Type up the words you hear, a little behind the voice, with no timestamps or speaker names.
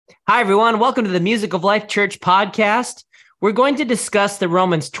Hi, everyone. Welcome to the Music of Life Church podcast. We're going to discuss the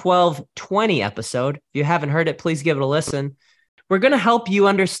Romans 12:20 episode. If you haven't heard it, please give it a listen. We're going to help you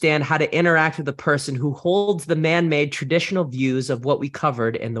understand how to interact with a person who holds the man-made traditional views of what we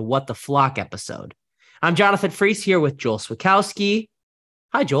covered in the What the Flock episode. I'm Jonathan Freese here with Joel Swikowski.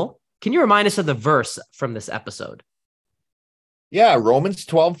 Hi, Joel. Can you remind us of the verse from this episode? Yeah, Romans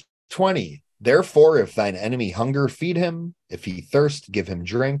 12:20. Therefore, if thine enemy hunger, feed him. If he thirst, give him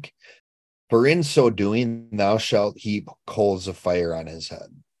drink. For in so doing, thou shalt heap coals of fire on his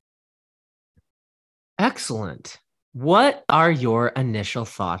head. Excellent. What are your initial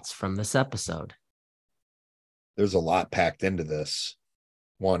thoughts from this episode? There's a lot packed into this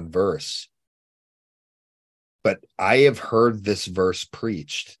one verse. But I have heard this verse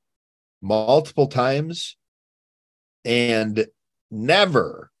preached multiple times and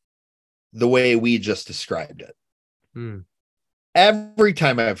never the way we just described it. Every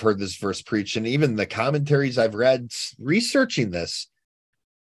time I've heard this verse preached, and even the commentaries I've read researching this,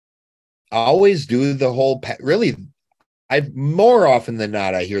 I always do the whole, I've more often than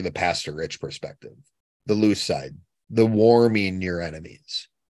not, I hear the Pastor Rich perspective, the loose side, the warming your enemies.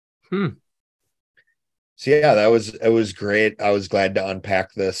 So yeah, it was great. I was glad to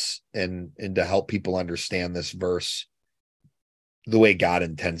unpack this and to help people understand this verse the way God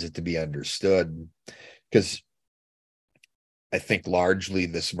intends it to be understood, because I think largely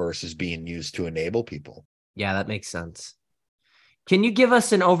this verse is being used to enable people. Yeah, that makes sense. Can you give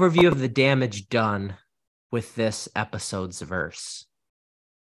us an overview of the damage done with this episode's verse?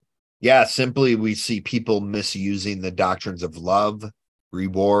 Yeah, simply we see people misusing the doctrines of love,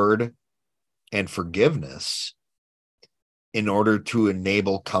 reward, and forgiveness in order to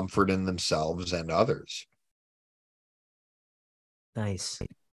enable comfort in themselves and others. Nice.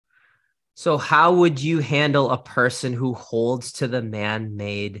 So how would you handle a person who holds to the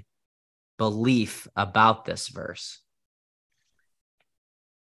man-made belief about this verse?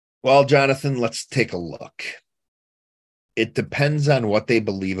 Well, Jonathan, let's take a look. It depends on what they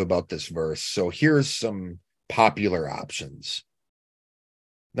believe about this verse. So here's some popular options.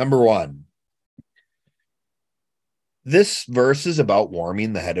 Number one, this verse is about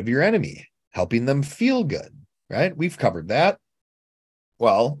warming the head of your enemy, helping them feel good, right? We've covered that.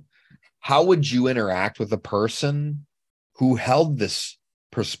 Well, how would you interact with a person who held this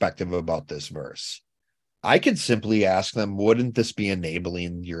perspective about this verse? I could simply ask them, wouldn't this be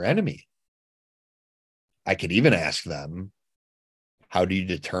enabling your enemy? I could even ask them, how do you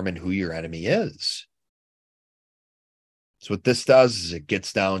determine who your enemy is? So what this does is it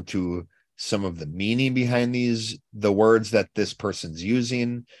gets down to some of the meaning behind the words that this person's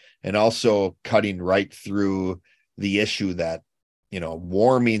using, and also cutting right through the issue that,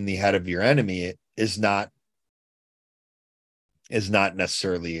 warming the head of your enemy is not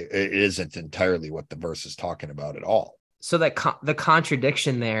necessarily, it isn't entirely what the verse is talking about at all. So that the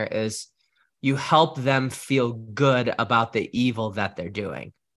contradiction there is you help them feel good about the evil that they're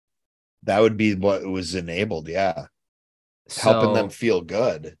doing. That would be what was enabled. Yeah. Helping them feel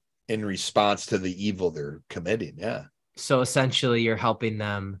good in response to the evil they're committing. Yeah. So essentially you're helping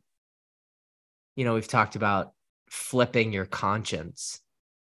them, we've talked about flipping your conscience.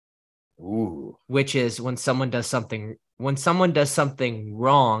 Ooh. Which is when someone does something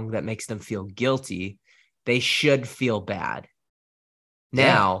wrong that makes them feel guilty, they should feel bad.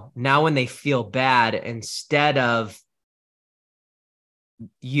 Now when they feel bad, instead of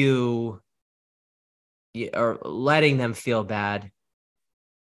you or letting them feel bad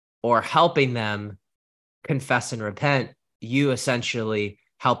or helping them confess and repent, you essentially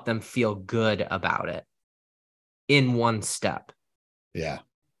help them feel good about it in one step. Yeah.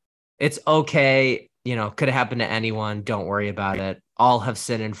 It's okay. Could have happened to anyone. Don't worry about it. All have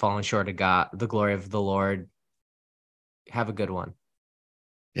sinned and fallen short of God, the glory of the Lord. Have a good one.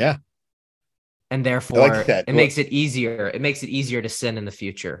 Yeah. And therefore it makes it easier. It makes it easier to sin in the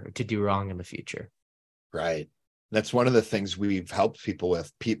future, to do wrong in the future. Right. That's one of the things we've helped people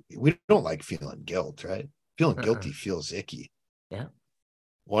with. We don't like feeling guilt, right? Feeling guilty feels icky. Yeah.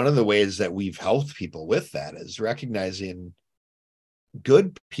 One of the ways that we've helped people with that is recognizing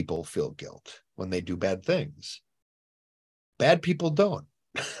good people feel guilt when they do bad things. Bad people don't.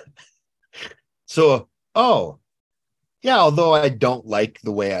 So, although I don't like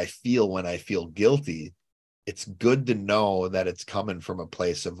the way I feel when I feel guilty, it's good to know that it's coming from a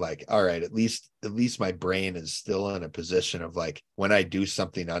place of like, all right, at least my brain is still in a position of like, when I do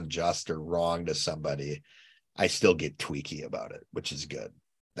something unjust or wrong to somebody, I still get tweaky about it, which is good.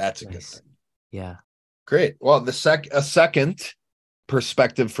 That's a good thing. Yeah. Great. Well, a second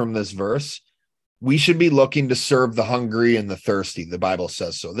perspective from this verse we should be looking to serve the hungry and the thirsty. The Bible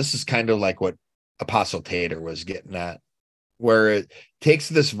says so. This is kind of like what Apostle Tater was getting at, where it takes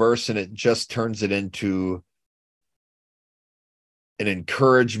this verse and it just turns it into an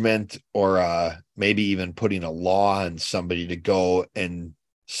encouragement, or maybe even putting a law on somebody to go and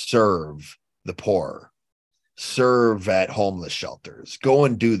serve the poor, serve at homeless shelters, go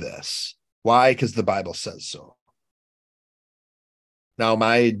and do this. Why? Because the Bible says so. Now,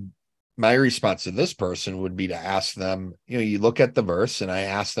 my response to this person would be to ask them, you look at the verse and I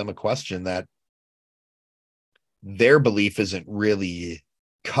ask them a question that their belief isn't really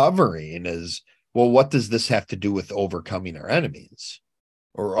covering is, well, what does this have to do with overcoming our enemies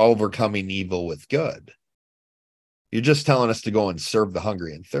or overcoming evil with good? You're just telling us to go and serve the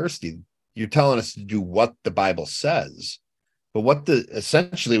hungry and thirsty. You're telling us to do what the Bible says. But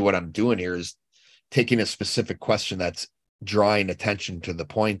essentially what I'm doing here is taking a specific question that's drawing attention to the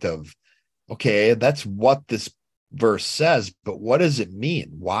point of, okay, that's what this verse says, but what does it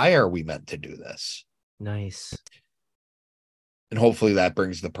mean? Why are we meant to do this? Nice. And hopefully that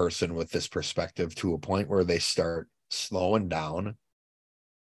brings the person with this perspective to a point where they start slowing down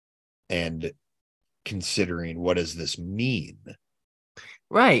and considering, what does this mean?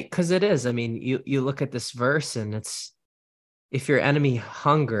 Right, because it is. I mean, you look at this verse and it's, if your enemy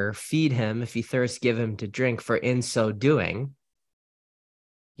hunger, feed him. If he thirst, give him to drink. For in so doing,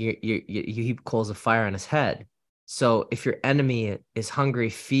 you heap coals of fire on his head. So if your enemy is hungry,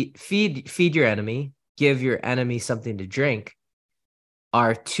 feed your enemy. Give your enemy something to drink.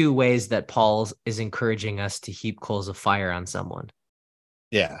 Are two ways that Paul is encouraging us to heap coals of fire on someone.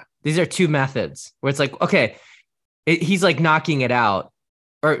 Yeah, these are two methods where it's like, okay, he's like knocking it out.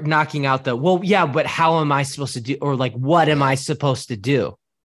 Or knocking out the, well, yeah, but how am I supposed to do? Or like, what am I supposed to do?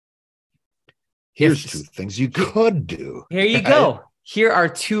 Here's two things you could do. Here you go. Here are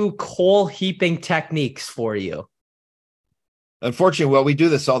two coal heaping techniques for you. Unfortunately, well, we do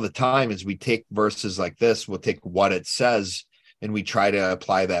this all the time is we take verses like this, we'll take what it says, and we try to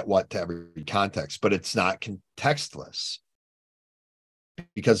apply that what to every context, but it's not contextless.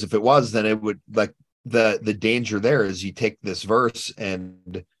 Because if it was, then it would, like, the danger there is you take this verse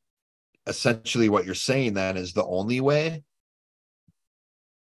and essentially what you're saying then is the only way,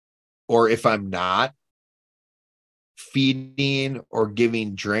 or if I'm not feeding or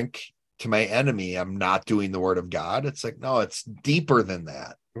giving drink to my enemy, I'm not doing the word of God. It's like, no, it's deeper than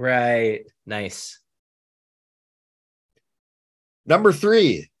that. Right. Nice. Number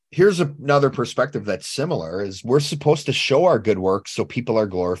 3, here's another perspective that's similar, is we're supposed to show our good works so people are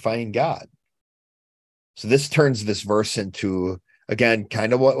glorifying God. So this turns this verse into, again,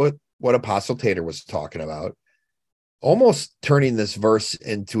 kind of what Apostle Tater was talking about, almost turning this verse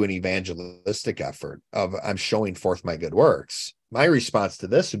into an evangelistic effort of, I'm showing forth my good works. My response to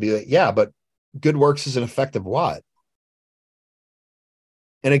this would be like, yeah, but good works is an effect of what?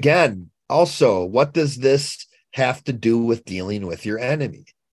 And again, also, what does this have to do with dealing with your enemy?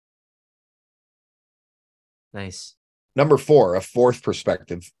 Nice. Number 4, a fourth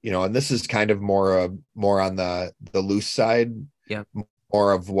perspective, and this is kind of more on the loose side, yeah,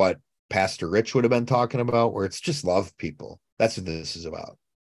 more of what Pastor Rich would have been talking about, where it's just love people. That's what this is about,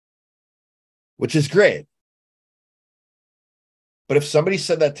 which is great. But if somebody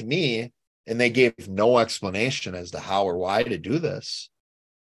said that to me and they gave no explanation as to how or why to do this,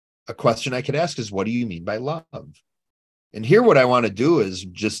 a question I could ask is, what do you mean by love? And here what I want to do is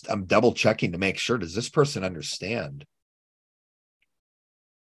I'm double checking to make sure, does this person understand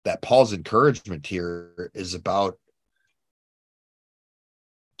that Paul's encouragement here is about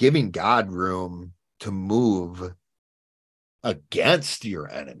giving God room to move against your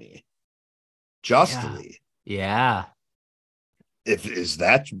enemy justly. Yeah.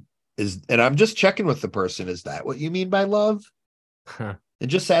 And I'm just checking with the person, is that what you mean by love? Huh. And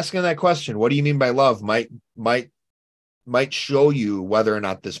just asking that question, what do you mean by love, might show you whether or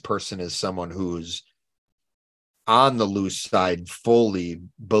not this person is someone who's on the loose side, fully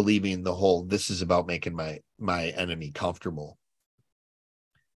believing the whole, this is about making my enemy comfortable.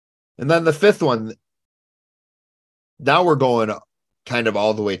 And then the 5th one, now we're going kind of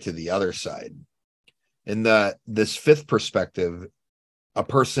all the way to the other side. In this 5th perspective, a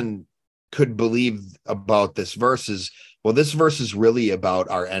person could believe about this verse is, well, this verse is really about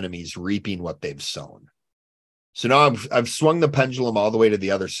our enemies reaping what they've sown. So now I've swung the pendulum all the way to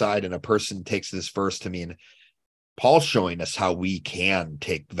the other side, and a person takes this verse to mean Paul's showing us how we can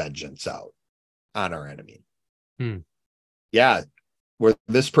take vengeance out on our enemy. Yeah, where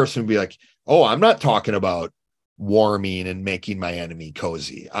this person would be like, oh, I'm not talking about warming and making my enemy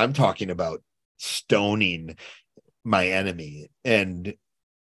cozy. I'm talking about stoning my enemy and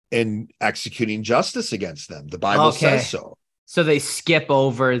and executing justice against them. The Bible says so. So they skip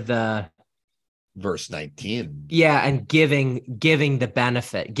over the verse 19. Yeah, and giving a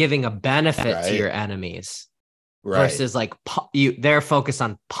benefit Right. to your enemies. Right. Versus like they're focused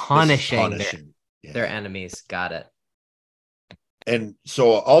on punishing their enemies. Got it. And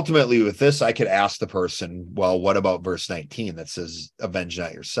so ultimately with this, I could ask the person, well, what about verse 19 that says, avenge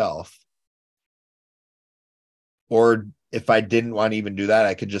not yourself? Or if I didn't want to even do that,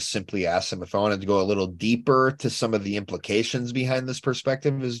 I could just simply ask them, if I wanted to go a little deeper to some of the implications behind this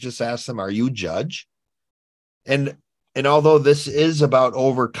perspective, is just ask them, are you judge? And although this is about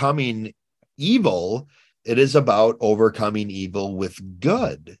overcoming evil, it is about overcoming evil with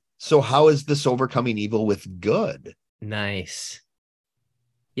good. So how is this overcoming evil with good? Nice.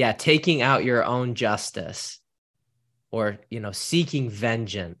 Yeah, taking out your own justice or, seeking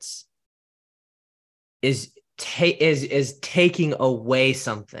vengeance is taking away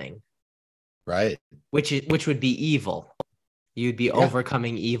something. Right. Which would be evil. You'd be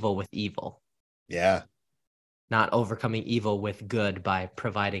overcoming evil with evil. Yeah. Not overcoming evil with good by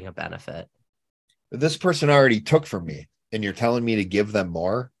providing a benefit. This person already took from me and you're telling me to give them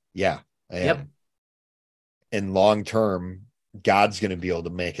more? Yeah, I am. Yep. In long term, God's going to be able to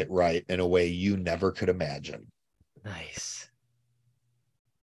make it right in a way you never could imagine. Nice.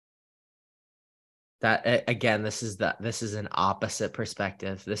 That again, this is an opposite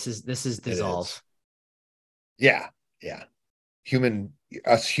perspective. This is dissolve. Yeah.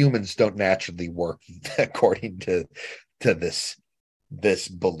 Us humans don't naturally work according to this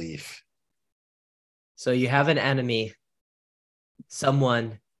belief. So you have an enemy,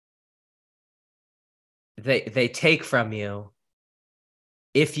 someone they take from you.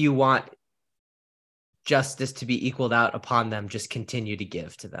 If you want justice to be equaled out upon them, just continue to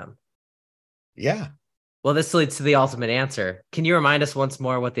give to them. Yeah. Well, this leads to the ultimate answer. Can you remind us once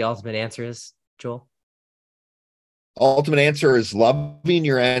more what the ultimate answer is, Joel? Ultimate answer is loving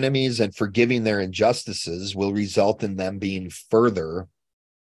your enemies and forgiving their injustices will result in them being further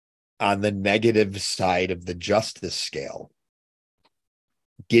on the negative side of the justice scale,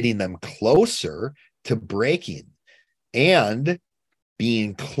 getting them closer to breaking and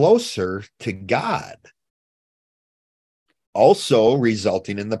being closer to God. Also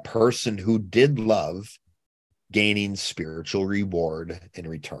resulting in the person who did love gaining spiritual reward in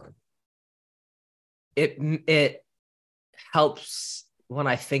return. It helps when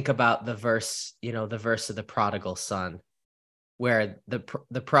I think about the verse, the verse of the prodigal son, where the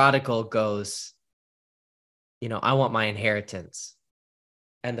prodigal goes, I want my inheritance.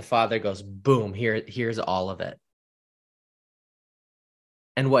 And the father goes, boom, here's all of it.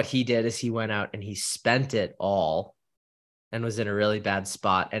 And what he did is he went out and he spent it all and was in a really bad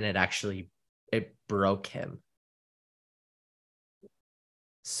spot. And it broke him.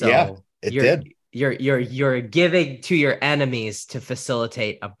 So yeah, it did. You're giving to your enemies to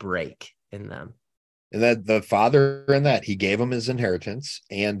facilitate a break in them. And that the father in that, he gave him his inheritance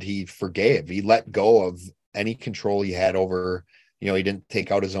and he forgave. He let go of any control he had over, he didn't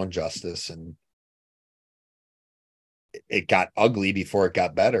take out his own justice, and it got ugly before it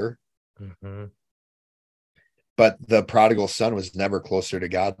got better. Mm-hmm. But the prodigal son was never closer to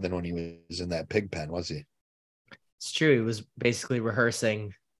God than when he was in that pig pen, was he? It's true. He was basically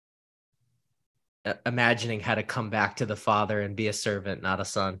rehearsing, imagining how to come back to the father and be a servant, not a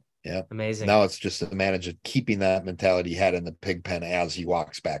son. Yeah. Amazing. Now it's just a matter of keeping that mentality he had in the pig pen as he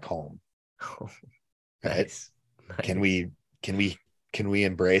walks back home. Oh, right. Nice. Can we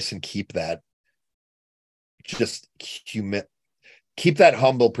embrace and keep that, just keep that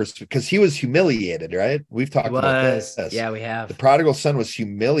humble perspective, because he was humiliated, right? We've talked about this. Yeah, we have. The prodigal son was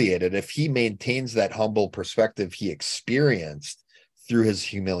humiliated. If he maintains that humble perspective he experienced through his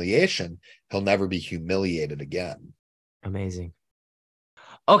humiliation, he'll never be humiliated again. Amazing.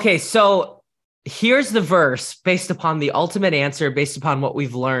 Okay, so here's the verse based upon the ultimate answer, based upon what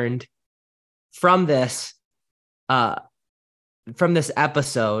we've learned from this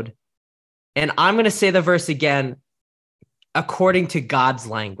episode. And I'm going to say the verse again according to God's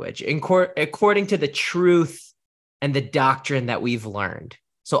language, according to the truth and the doctrine that we've learned.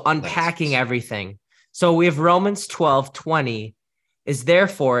 So unpacking everything. So we have Romans 12:20 is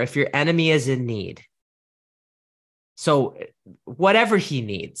therefore if your enemy is in need. So whatever he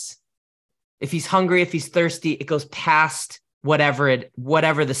needs, if he's hungry, if he's thirsty, it goes past whatever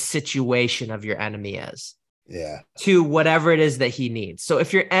the situation of your enemy is. Yeah. To whatever it is that he needs. So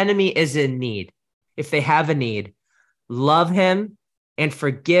if your enemy is in need, if they have a need, love him and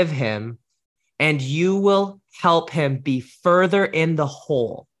forgive him, and you will help him be further in the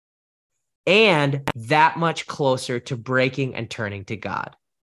hole and that much closer to breaking and turning to God.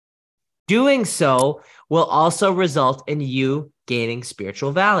 Doing so will also result in you gaining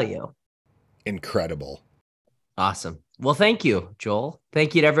spiritual value. Incredible. Awesome. Well, thank you, Joel.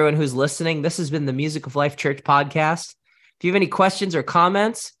 Thank you to everyone who's listening. This has been the Music of Life Church podcast. If you have any questions or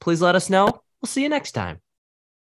comments, please let us know. We'll see you next time.